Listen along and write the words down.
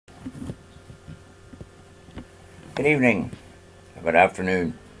Good evening, good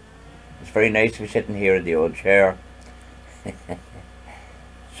afternoon. It's very nice to be sitting here in the old chair.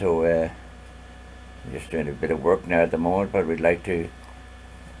 So I'm just doing a bit of work now at the moment, but we'd like to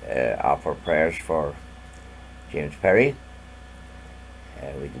offer prayers for James Perry.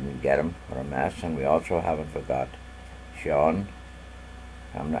 We didn't get him for a mass, and we also haven't forgot Sean,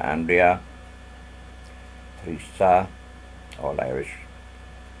 Andrea, Teresa, all Irish.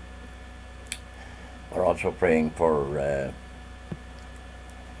 We're also praying for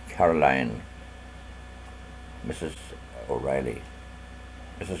Caroline, Mrs. O'Reilly,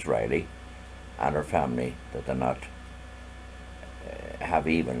 Mrs. Riley, and her family, that they're not have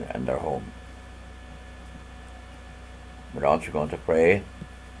evil in their home. We're also going to pray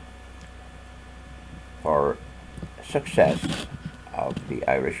for success of the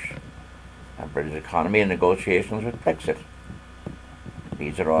Irish and British economy in negotiations with Brexit.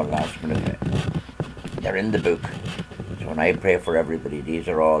 These are all last minute. They're in the book. So when I pray for everybody, these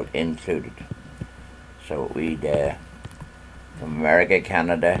are all included. So we'd from America,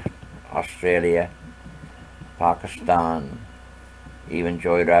 Canada, Australia, Pakistan, even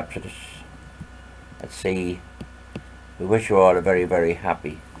Joy Rhapsodist at sea. We wish you all a very, very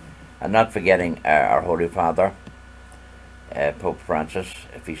happy, and not forgetting our Holy Father, Pope Francis,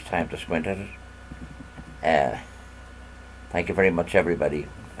 if he's time to squint at it. Thank you very much, everybody,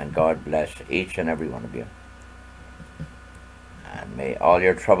 and God bless each and every one of you. And may all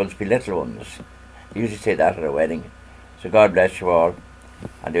your troubles be little ones. I usually say that at a wedding. So God bless you all.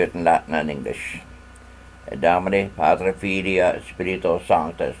 I'll do it in Latin and English. Domine, Patre, Filii, Spiritus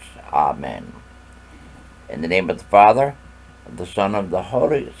Sanctus. Amen. In the name of the Father, of the Son, of the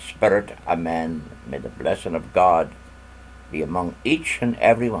Holy Spirit. Amen. May the blessing of God be among each and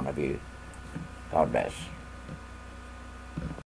every one of you. God bless.